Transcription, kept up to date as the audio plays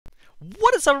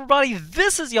What's up, everybody?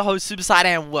 This is your host SuperSight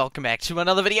and welcome back to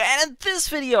another video. And in this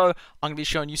video, I'm going to be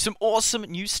showing you some awesome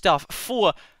new stuff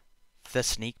for the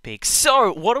sneak peek.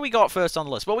 So, what do we got first on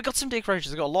the list? Well, we got some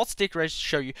decorations. I've got lots of decorations to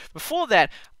show you. Before that,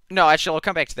 no, actually, I'll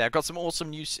come back to that. I've got some awesome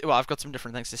news. Well, I've got some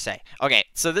different things to say. Okay,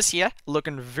 so this here,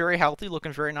 looking very healthy,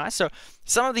 looking very nice. So,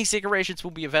 some of these decorations will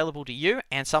be available to you,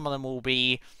 and some of them will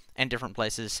be in different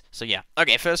places. So, yeah.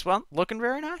 Okay, first one, looking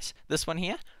very nice. This one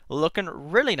here, looking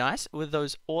really nice with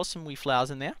those awesome wee flowers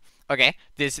in there. Okay,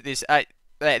 these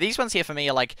ones here for me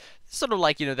are like, sort of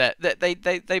like, you know, that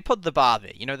they put the bar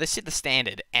there. You know, they set the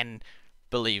standard, and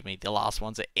believe me, the last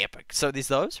ones are epic. So, there's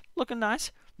those, looking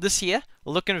nice. This here,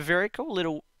 looking very cool,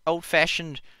 little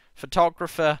old-fashioned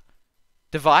photographer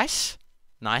device.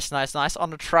 Nice, nice, nice.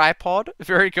 On a tripod.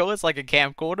 Very cool. It's like a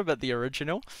camcorder, but the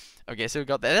original. Okay, so we've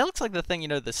got that. That looks like the thing, you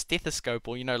know, the stethoscope,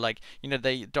 or, you know, like, you know,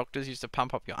 the doctors used to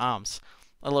pump up your arms.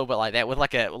 A little bit like that, with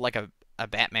like a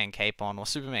Batman cape on, or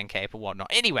Superman cape, or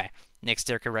whatnot. Anyway, next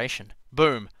decoration.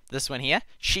 Boom. This one here.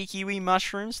 Cheeky wee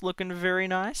mushrooms, looking very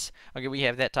nice. Okay, we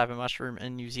have that type of mushroom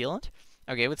in New Zealand.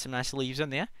 Okay, with some nice leaves in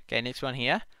there. Okay, next one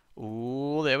here.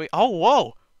 Ooh, there we... Oh,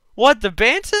 whoa! What, the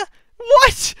banter?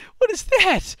 What? What is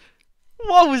that?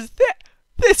 What was that?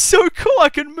 That's so cool, I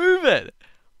can move it!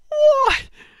 What?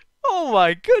 Oh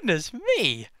my goodness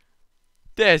me!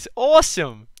 That's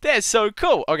awesome! That's so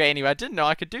cool! Okay, anyway, I didn't know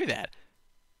I could do that.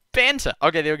 Banter!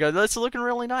 Okay, there we go. That's looking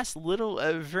really nice. Little,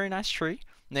 very nice tree.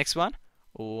 Next one.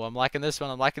 Oh, I'm liking this one.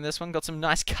 I'm liking this one. Got some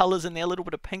nice colours in there. A little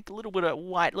bit of pink, a little bit of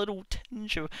white, little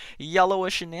tinge of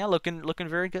yellowish in there. Looking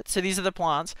very good. So these are the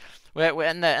plants. We're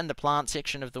in the plant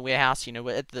section of the warehouse. You know,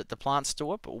 we're at the plant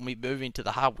store, but we'll be moving to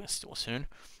the hardware store soon.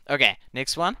 Okay,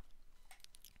 next one.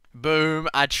 Boom,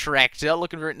 a tractor.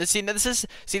 Looking very... this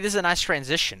is a nice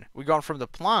transition. We've gone from the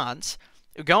plants...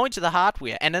 going to the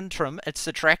hardware, and interim, it's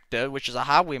the tractor, which is a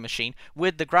hardware machine,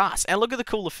 with the grass. And look at the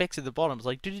cool effects at the bottom. It's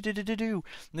like, do-do-do-do-do-do.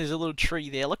 There's a little tree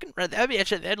there.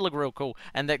 That'd look real cool.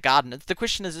 And that garden. The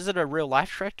question is it a real-life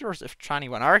tractor, or is it a tiny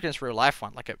one? I reckon it's a real-life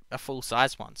one, like a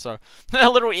full-size one. So, a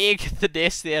little egg at the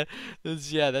desk there.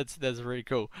 That's really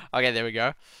cool. Okay, there we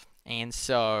go. And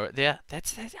so there,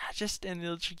 that's just a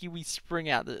little cheeky wee spring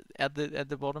at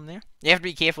the bottom there. You have to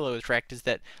be careful with tractors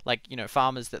that, like, you know,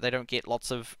 farmers, that they don't get lots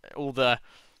of all the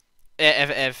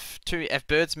if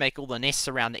birds make all the nests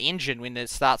around the engine, when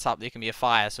it starts up there can be a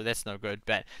fire, so that's no good.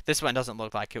 But this one doesn't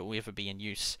look like it will ever be in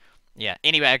use. Yeah.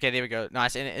 Anyway, okay, there we go.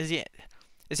 Nice. And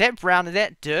is that brown? Is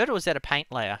that dirt, or is that a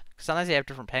paint layer? Sometimes they have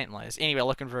different paint layers. Anyway,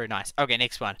 looking very nice. Okay,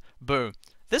 next one. Boom.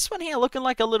 This one here looking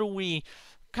like a little wee...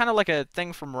 kind of like a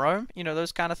thing from Rome, you know,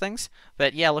 those kind of things.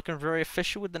 But yeah, looking very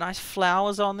official with the nice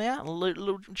flowers on there. A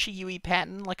little cheeky wee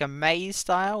pattern, like a maze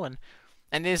style,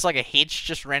 and there's like a hedge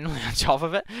just randomly on top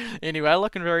of it. Anyway,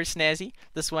 looking very snazzy.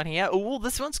 This one here. Oh,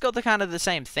 this one's got the kind of the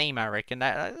same theme, I reckon.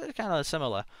 They're kind of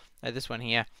similar. This one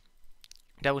here.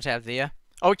 Double tap there.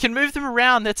 Oh, we can move them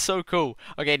around. That's so cool.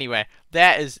 Okay, anyway,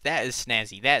 that is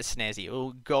snazzy. That's snazzy.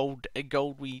 Oh, gold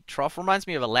wee trough. Reminds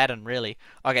me of Aladdin, really.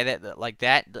 Okay,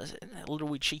 that little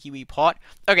wee cheeky wee pot.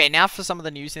 Okay, now for some of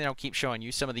the news, and then I'll keep showing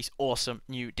you some of these awesome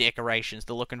new decorations.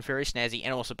 They're looking very snazzy.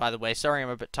 And also, by the way, sorry I'm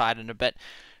a bit tired and a bit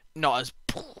not as,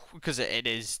 because it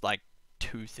is like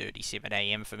 2:37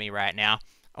 a.m. for me right now.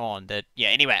 Yeah.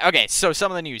 Anyway, okay. So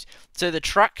some of the news. So the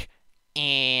truck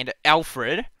and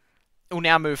Alfred will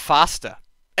now move faster.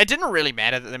 It didn't really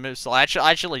matter that they moved slow. I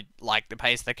actually like the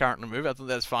pace they currently move. I thought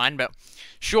that's fine, but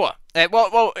sure.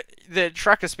 Well, the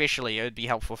truck especially, it would be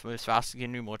helpful if it moves faster, you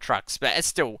get more trucks. But it's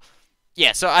still,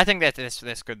 yeah. So I think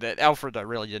that's good. That Alfred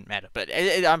really didn't matter, but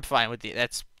I'm fine with it.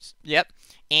 That's yep.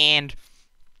 And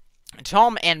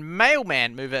Tom and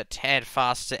Mailman move a tad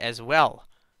faster as well.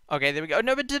 Okay, there we go.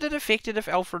 No, but did it affect it if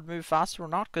Alfred moved faster or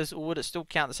not? Because would it still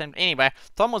count the same? Anyway,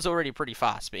 Tom was already pretty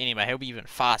fast, but anyway, he'll be even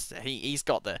faster. He's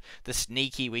got the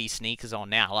sneaky wee sneakers on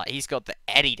now. Like, he's got the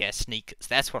Adidas sneakers.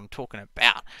 That's what I'm talking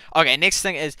about. Okay, next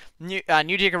thing is new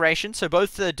decoration. So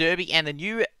both the Derby and the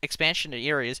new expansion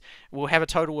areas will have a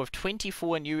total of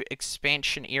 24 new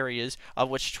expansion areas, of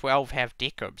which 12 have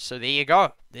Decos. So there you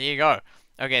go. There you go.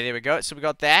 Okay, there we go. So we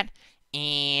got that.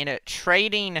 And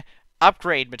trading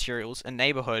upgrade materials and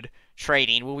neighborhood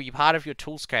trading will be part of your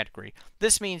tools category.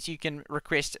 This means you can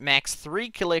request max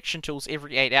 3 collection tools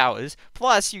every 8 hours,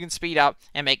 plus you can speed up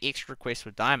and make extra requests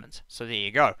with diamonds. So there you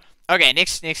go. Okay,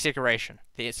 next decoration.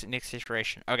 Next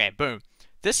decoration. Okay, boom.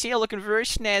 This here looking very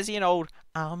snazzy and old.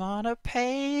 I'm on a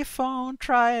payphone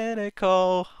trying to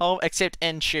call home, except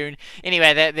in tune.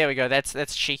 Anyway, there we go.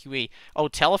 That's cheeky wee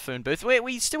old telephone booth.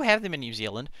 We still have them in New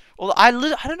Zealand. Although I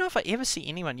don't know if I ever see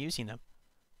anyone using them.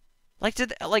 Like,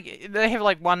 they have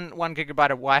like one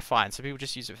gigabyte of Wi-Fi, and so people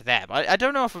just use it for that. But I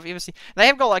don't know if I've ever seen. They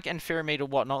have got like Inferimeter or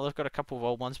whatnot. They've got a couple of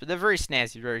old ones, but they're very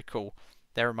snazzy, very cool.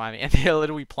 They remind me, and they're a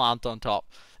little wee plant on top.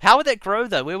 How would that grow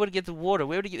though? Where would it get the water?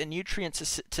 Where would it get the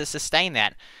nutrients to sustain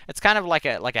that? It's kind of like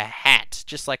a hat,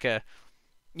 just like a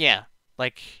yeah,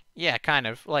 kind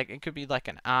of like it could be like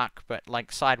an arc, but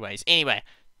like sideways. Anyway,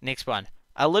 next one.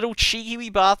 A little cheeky wee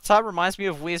bathtub reminds me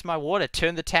of Where's My Water?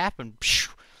 Turn the tap and pshh,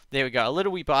 there we go. A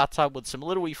little wee bathtub with some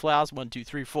little wee flowers. 1, 2,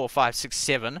 3, 4, 5, 6,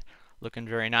 7. Looking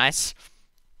very nice.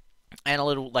 And a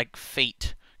little, like,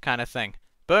 feet kind of thing.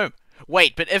 Boom.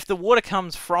 Wait, but if the water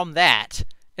comes from that,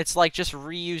 it's like just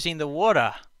reusing the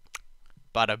water.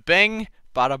 Bada bing,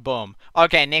 bada boom.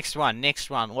 Okay, next one.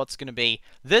 What's going to be?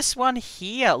 This one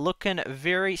here looking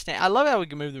very... I love how we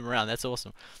can move them around. That's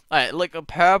awesome. Alright, like the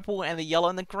purple and the yellow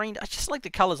and the green. I just like the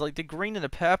colors, like the green and the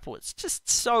purple. It's just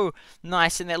so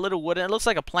nice in that little wood. And it looks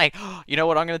like a plank. You know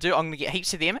what I'm going to do? I'm going to get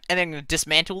heaps of them, and then I'm going to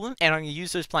dismantle them, and I'm going to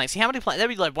use those planks. See how many planks?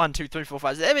 That'd be like 1, 2, 3, 4,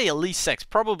 5. That'd be at least 6,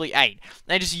 probably 8.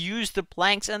 And I just use the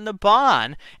planks in the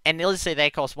barn, and let's say they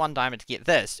cost 1 diamond to get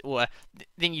this, or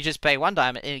then you just pay 1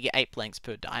 diamond and you get 8 planks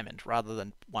per diamond, rather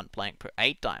than 1 plank per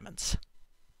 8 diamonds.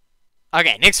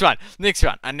 Okay, next one.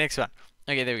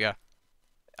 Okay, there we go.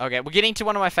 Okay, we're getting to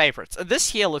one of my favorites. This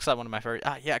here looks like one of my favorites.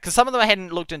 Yeah, because some of them I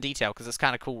hadn't looked in detail, because it's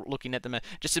kind of cool looking at them,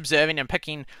 just observing and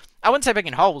picking. I wouldn't say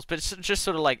picking holes, but it's just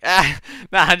sort of like, nah,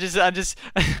 I'm just, I'm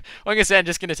gonna say I'm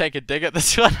just gonna take a dig at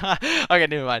this one. Okay,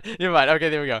 never mind. Okay,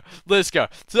 there we go. Let's go.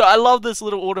 So I love this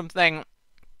little autumn thing.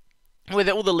 With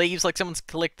all the leaves, like someone's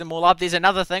collect them all up. There's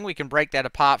another thing, we can break that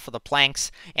apart for the planks.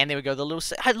 And there we go, the little...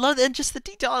 I love it, and just the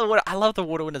detail of the water. I love the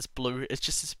water when it's blue. It's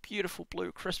just this beautiful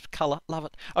blue, crisp color. Love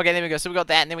it. Okay, there we go. So we got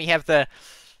that, and then we have the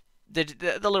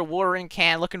little watering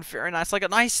can looking very nice. Like a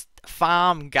nice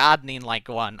farm gardening like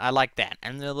one. I like that.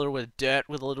 And then a little bit of dirt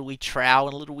with a little wee trowel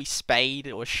and a little wee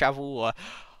spade or shovel, or...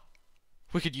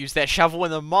 We could use that shovel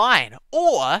in the mine.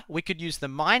 Or we could use the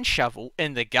mine shovel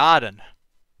in the garden.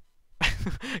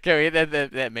 Okay,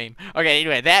 that meme. Okay,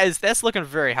 anyway, that's looking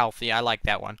very healthy. I like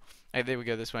that one. Okay, there we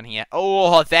go, this one here.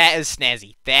 Oh, that is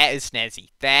snazzy.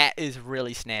 That is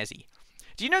really snazzy.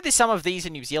 Do you know there's some of these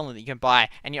in New Zealand that you can buy,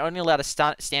 and you're only allowed to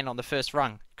stand on the first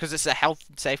rung, because it's a health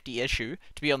and safety issue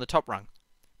to be on the top rung.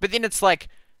 But then it's like,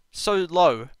 so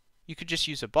low, you could just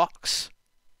use a box.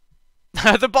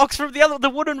 The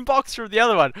wooden box from the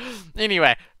other one.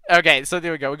 Anyway, okay, so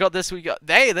there we go. We got this,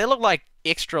 they look like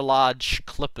extra large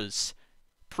clippers.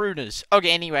 Pruners.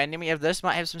 Okay, anyway, and then we have this.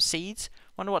 Might have some seeds.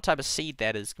 Wonder what type of seed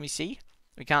that is. Can we see?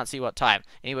 We can't see what type.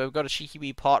 Anyway, we've got a cheeky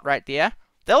wee pot right there.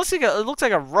 That looks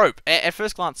like a rope. At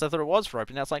first glance, I thought it was rope,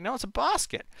 and now it's like, no, it's a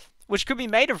basket. Which could be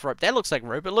made of rope. That looks like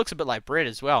rope. It looks a bit like bread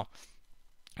as well.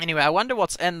 Anyway, I wonder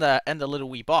what's in the little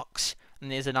wee box.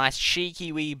 And there's a nice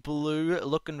cheeky wee blue,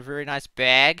 looking very nice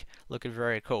bag. Looking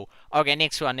very cool. Okay,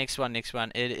 next one.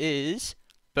 It is...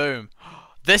 Boom.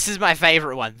 This is my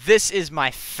favorite one. This is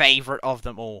my favorite of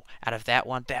them all. Out of that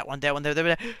one,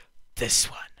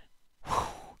 this one. Whew.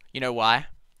 You know why?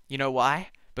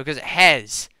 Because it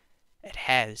has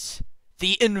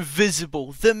the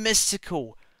invisible, the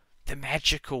mystical, the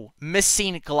magical,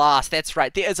 missing glass. That's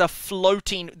right. There is a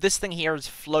floating, this thing here is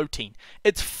floating.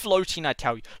 It's floating, I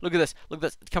tell you. Look at this.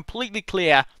 It's completely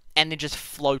clear, and then just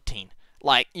floating.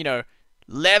 Like, you know,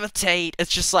 levitate.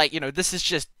 It's just like, you know, this is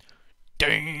just...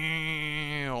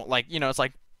 Like, you know, it's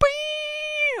like,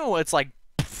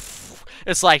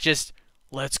 it's like just,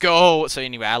 let's go. So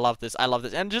anyway, I love this,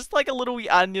 and just like a little wee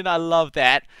onion, I love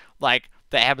that. Like,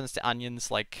 that happens to onions,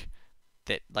 like,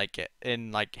 that, like,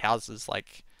 in, like, houses,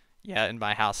 like, yeah, in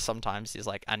my house, sometimes there's,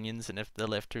 like, onions, and if they're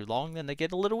left too long, then they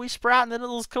get a little wee sprout, and then it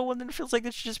looks cool, and then it feels like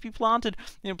it should just be planted.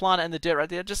 You know, plant it in the dirt right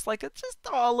there, just like, it's just,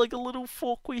 oh, like a little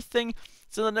forky thing.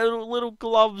 So the little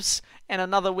gloves, and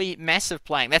another wee massive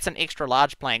plank. That's an extra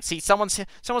large plank. See, someone's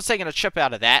taking a chip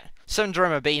out of that.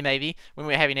 Syndrome B, maybe, when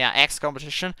we were having our axe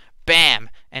competition. Bam!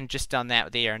 And just done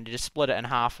that there, and just split it in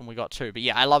half, and we got 2. But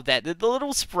yeah, I love that. The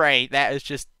little spray, that is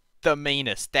just the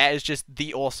meanest. That is just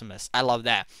the awesomest. I love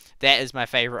that. That is my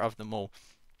favorite of them all.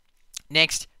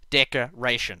 Next,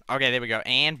 decoration. Okay, there we go.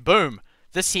 And boom.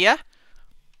 This here.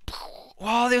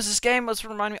 Oh, there was this game that was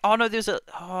reminding me. Oh, no, there's a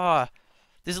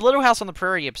Little House on the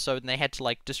Prairie episode, and they had to,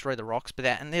 like, destroy the rocks for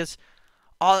that. And there's...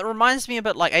 Oh, it reminds me a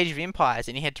bit like Age of Empires,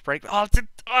 and you had to break... Oh,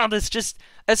 it's just...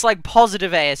 It's like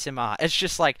positive ASMR. It's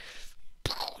just like...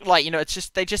 Like, you know, it's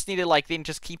just... They just need to, like, then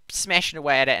just keep smashing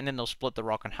away at it, and then they'll split the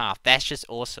rock in half. That's just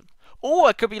awesome. Or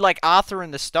it could be like Arthur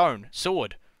and the Stone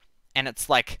Sword. And it's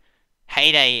like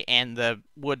Hayday and the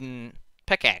wooden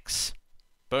pickaxe.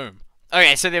 Boom.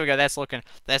 Okay, so there we go. That's looking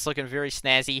very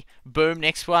snazzy. Boom,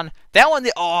 next one. That one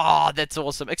there, oh, that's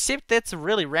awesome. Except that's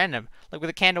really random. Like with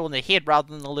a candle in the head rather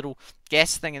than the little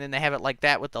gas thing, and then they have it like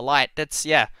that with the light.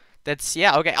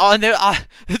 Yeah, okay. Oh, and the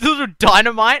little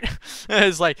dynamite.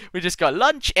 It's like, we just got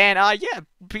lunch, and, yeah,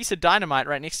 piece of dynamite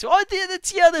right next to it.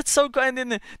 Oh, that's so cool. And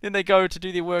then they go to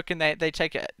do their work, and they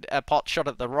take a pot shot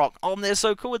at the rock. Oh, they're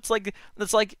so cool. It's like,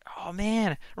 oh,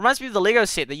 man. Reminds me of the Lego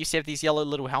set. They used to have these yellow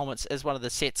little helmets as one of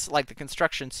the sets, like the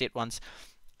construction set ones.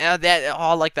 Like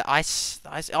the ice.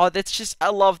 Oh, that's just,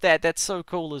 I love that. That's so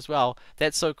cool as well.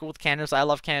 That's so cool with candles. I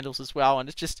love candles as well. And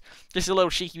it's just a little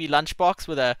cheeky lunchbox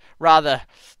with a rather,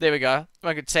 there we go.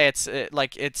 I could say it's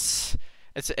it's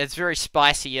very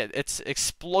spicy. It's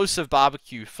explosive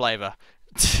barbecue flavor.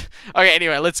 Okay,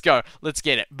 anyway, let's go. Let's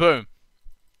get it. Boom.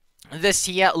 This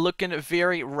here looking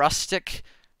very rustic.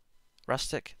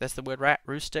 Rustic? That's the word, right?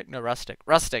 Rustic? No, rustic.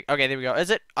 Rustic. Okay, there we go. Is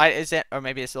it? Is that? Or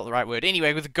maybe it's not the right word.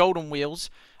 Anyway, with the golden wheels.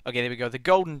 Okay, there we go. The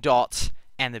golden dots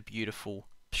and the beautiful.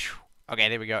 Okay,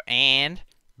 there we go. And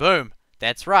boom.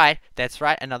 That's right. That's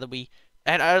right. Another wee.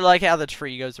 And I like how the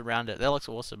tree goes around it. That looks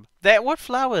awesome. What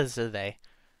flowers are they?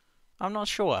 I'm not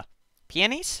sure.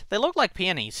 Peonies? They look like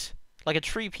peonies. Like a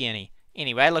tree peony.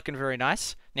 Anyway, looking very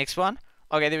nice. Next one.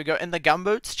 Okay, there we go. And the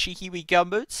gumboots. Cheeky wee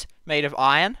gumboots. Made of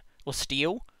iron or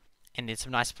steel. And then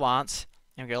some nice plants.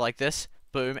 And we go like this.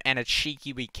 Boom. And a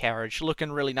cheeky wee carriage.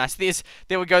 Looking really nice.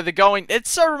 There we go. It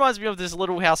so reminds me of this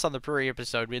Little House on the Prairie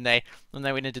episode when they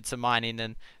went and did some mining.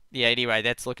 And yeah, anyway,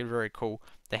 that's looking very cool.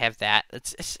 They have that.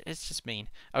 It's just mean.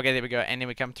 Okay, there we go. And then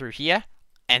we come through here.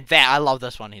 And I love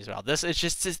this one as well. This is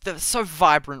just so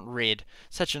vibrant red.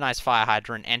 Such a nice fire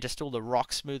hydrant. And just all the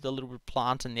rock smooth, a little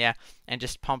plant in there. And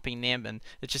just pumping them. And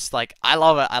it's just like, I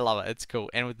love it. I love it. It's cool.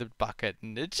 And with the bucket.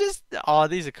 And it's just, oh,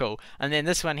 these are cool. And then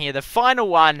this one here, the final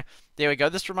one. There we go.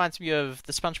 This reminds me of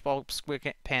the SpongeBob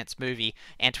SquarePants movie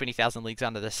and 20,000 Leagues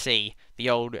Under the Sea. The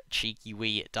old cheeky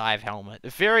wee dive helmet.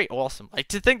 Very awesome. Like,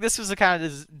 to think this was the kind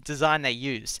of design they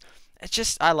used. It's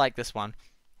just, I like this one.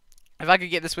 If I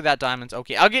could get this without diamonds,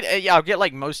 okay. I'll get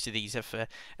like most of these if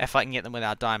I can get them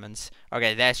without diamonds.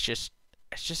 Okay, it's just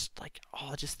like,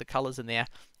 oh, just the colors in there,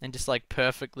 and just like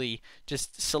perfectly,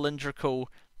 just cylindrical,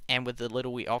 and with the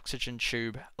little wee oxygen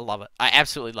tube. I love it. I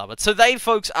absolutely love it. So they,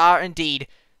 folks, are indeed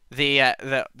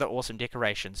the awesome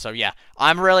decorations. So yeah,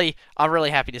 I'm really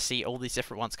happy to see all these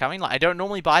different ones coming. Like, I don't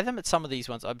normally buy them, but some of these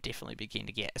ones I'm definitely be keen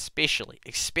to get, especially.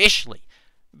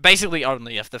 Basically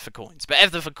only if they're for coins. But if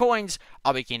they're for coins,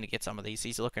 I'll be keen to get some of these.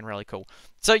 These are looking really cool.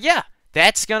 So yeah,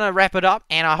 that's going to wrap it up.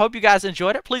 And I hope you guys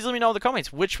enjoyed it. Please let me know in the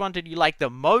comments which one did you like the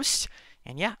most.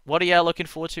 And yeah, what are you looking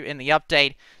forward to in the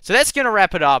update? So that's going to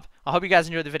wrap it up. I hope you guys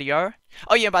enjoyed the video.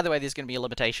 Oh yeah, by the way, there's going to be a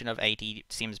limitation of 80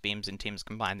 Sims, Beams, and Tims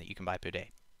combined that you can buy per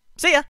day. See ya!